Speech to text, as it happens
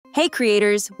Hey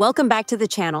creators, welcome back to the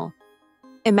channel.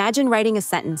 Imagine writing a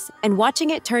sentence and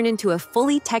watching it turn into a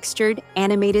fully textured,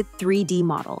 animated 3D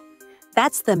model.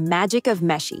 That's the magic of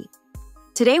Meshy.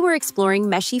 Today we're exploring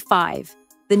Meshy 5,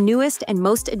 the newest and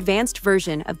most advanced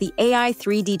version of the AI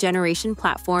 3D generation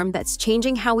platform that's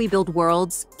changing how we build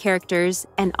worlds, characters,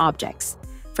 and objects.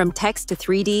 From text to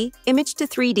 3D, image to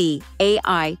 3D,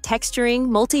 AI, texturing,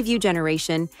 multi-view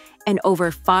generation, and over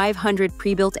 500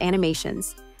 pre-built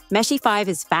animations, Meshy 5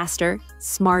 is faster,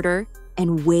 smarter,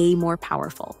 and way more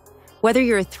powerful. Whether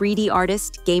you're a 3D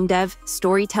artist, game dev,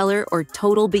 storyteller, or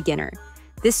total beginner,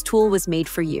 this tool was made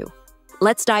for you.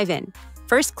 Let's dive in.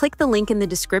 First, click the link in the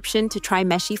description to try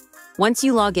Meshy. Once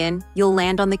you log in, you'll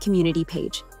land on the community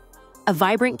page. A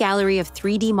vibrant gallery of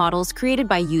 3D models created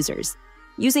by users,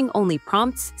 using only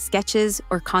prompts, sketches,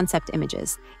 or concept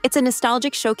images. It's a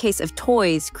nostalgic showcase of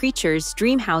toys, creatures,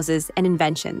 dream houses, and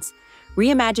inventions,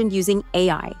 reimagined using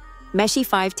AI. Meshy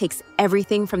 5 takes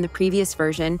everything from the previous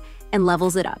version and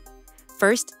levels it up.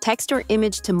 First, text or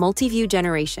image to multi-view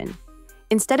generation.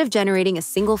 Instead of generating a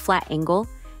single flat angle,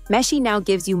 Meshy now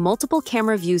gives you multiple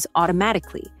camera views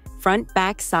automatically, front,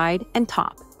 back, side, and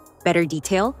top. Better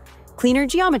detail, cleaner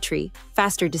geometry,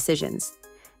 faster decisions.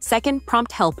 Second,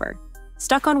 prompt helper.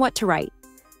 Stuck on what to write?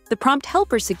 The prompt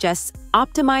helper suggests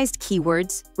optimized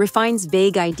keywords, refines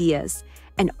vague ideas,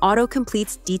 and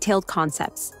auto-completes detailed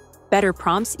concepts. Better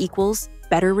prompts equals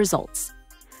better results.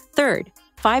 Third,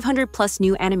 500+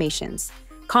 new animations.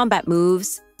 Combat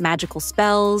moves, magical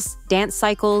spells, dance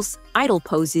cycles, idle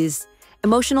poses,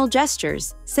 emotional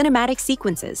gestures, cinematic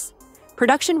sequences.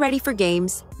 Production ready for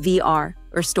games, VR,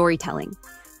 or storytelling.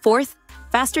 Fourth,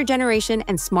 faster generation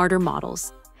and smarter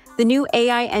models. The new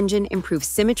AI engine improves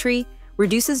symmetry,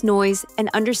 reduces noise, and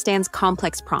understands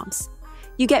complex prompts.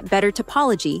 You get better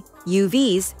topology,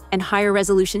 UVs, and higher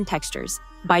resolution textures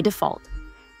by default.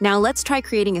 Now let's try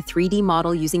creating a 3D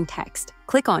model using text.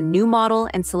 Click on New Model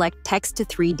and select Text to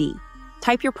 3D.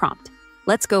 Type your prompt.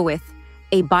 Let's go with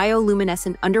a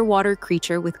bioluminescent underwater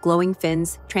creature with glowing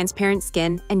fins, transparent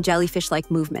skin, and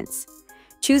jellyfish-like movements.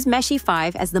 Choose Meshy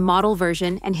 5 as the model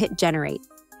version and hit Generate.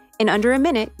 In under a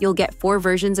minute, you'll get 4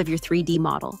 versions of your 3D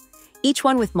model, each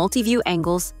one with multi-view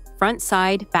angles, front,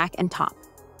 side, back, and top.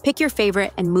 Pick your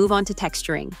favorite and move on to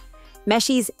texturing.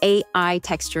 Meshy's AI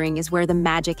texturing is where the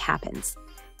magic happens.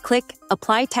 Click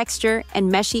Apply Texture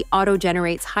and Meshy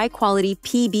auto-generates high-quality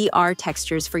PBR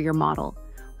textures for your model.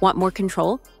 Want more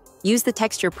control? Use the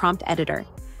texture prompt editor.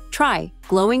 Try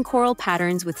glowing coral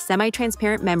patterns with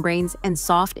semi-transparent membranes and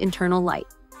soft internal light.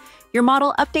 Your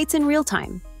model updates in real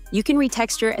time. You can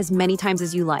retexture as many times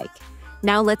as you like.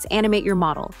 Now let's animate your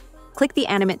model. Click the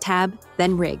Animate tab,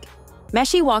 then Rig.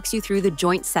 Meshy walks you through the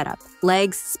joint setup: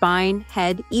 legs, spine,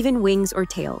 head, even wings or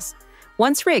tails.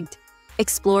 Once rigged,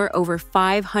 explore over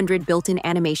 500 built-in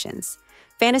animations: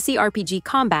 fantasy RPG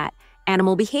combat,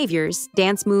 animal behaviors,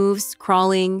 dance moves,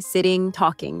 crawling, sitting,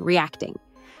 talking, reacting.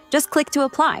 Just click to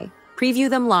apply, preview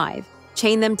them live,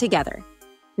 chain them together.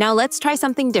 Now let's try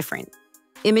something different.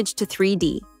 Image to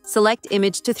 3D. Select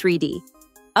Image to 3D.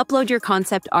 Upload your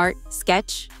concept art,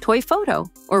 sketch, toy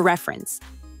photo, or reference.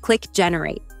 Click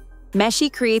Generate.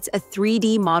 Meshy creates a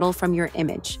 3D model from your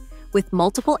image, with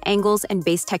multiple angles and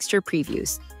base texture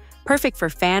previews. Perfect for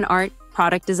fan art,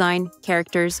 product design,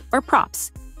 characters, or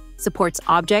props. Supports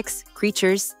objects,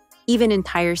 creatures, even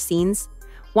entire scenes.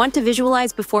 Want to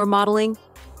visualize before modeling?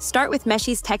 Start with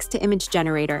Meshy's text-to-image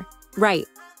generator. Write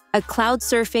a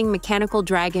cloud-surfing mechanical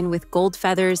dragon with gold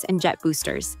feathers and jet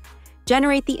boosters.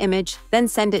 Generate the image, then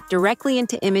send it directly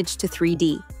into Image to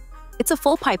 3D. It's a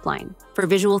full pipeline for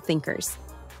visual thinkers.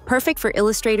 Perfect for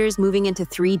illustrators moving into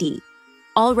 3D.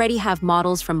 Already have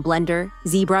models from Blender,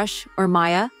 ZBrush, or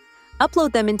Maya?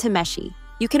 Upload them into Meshy.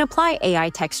 You can apply AI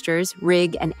textures,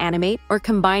 rig, and animate, or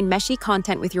combine Meshy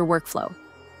content with your workflow.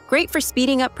 Great for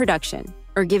speeding up production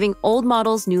or giving old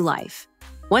models new life.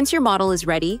 Once your model is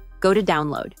ready, go to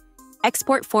Download.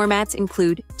 Export formats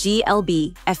include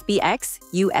GLB, FBX,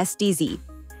 USDZ.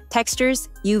 Textures,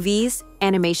 UVs,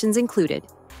 animations included.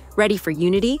 Ready for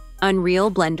Unity,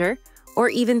 Unreal, Blender, or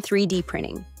even 3D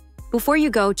printing. Before you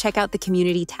go, check out the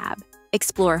Community tab.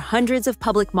 Explore hundreds of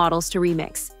public models to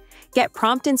remix. Get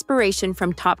prompt inspiration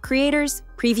from top creators,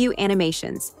 preview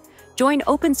animations. Join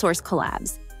open source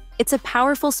collabs. It's a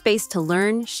powerful space to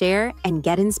learn, share, and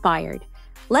get inspired.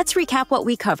 Let's recap what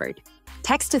we covered.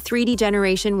 Text to 3D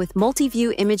generation with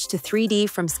multi-view image to 3D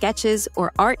from sketches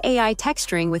or art AI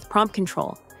texturing with prompt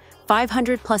control.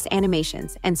 500+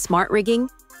 animations and smart rigging,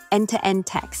 end-to-end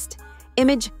text.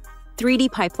 Image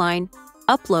 3D pipeline,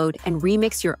 upload and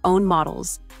remix your own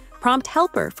models. Prompt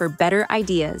helper for better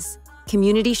ideas.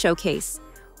 Community showcase,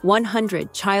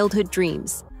 100 childhood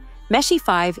dreams. Meshy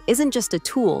 5 isn't just a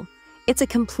tool, it's a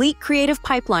complete creative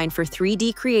pipeline for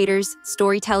 3D creators,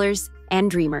 storytellers,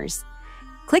 and dreamers.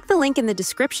 Click the link in the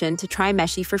description to try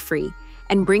Meshy for free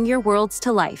and bring your worlds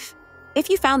to life. If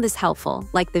you found this helpful,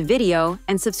 like the video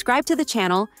and subscribe to the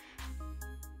channel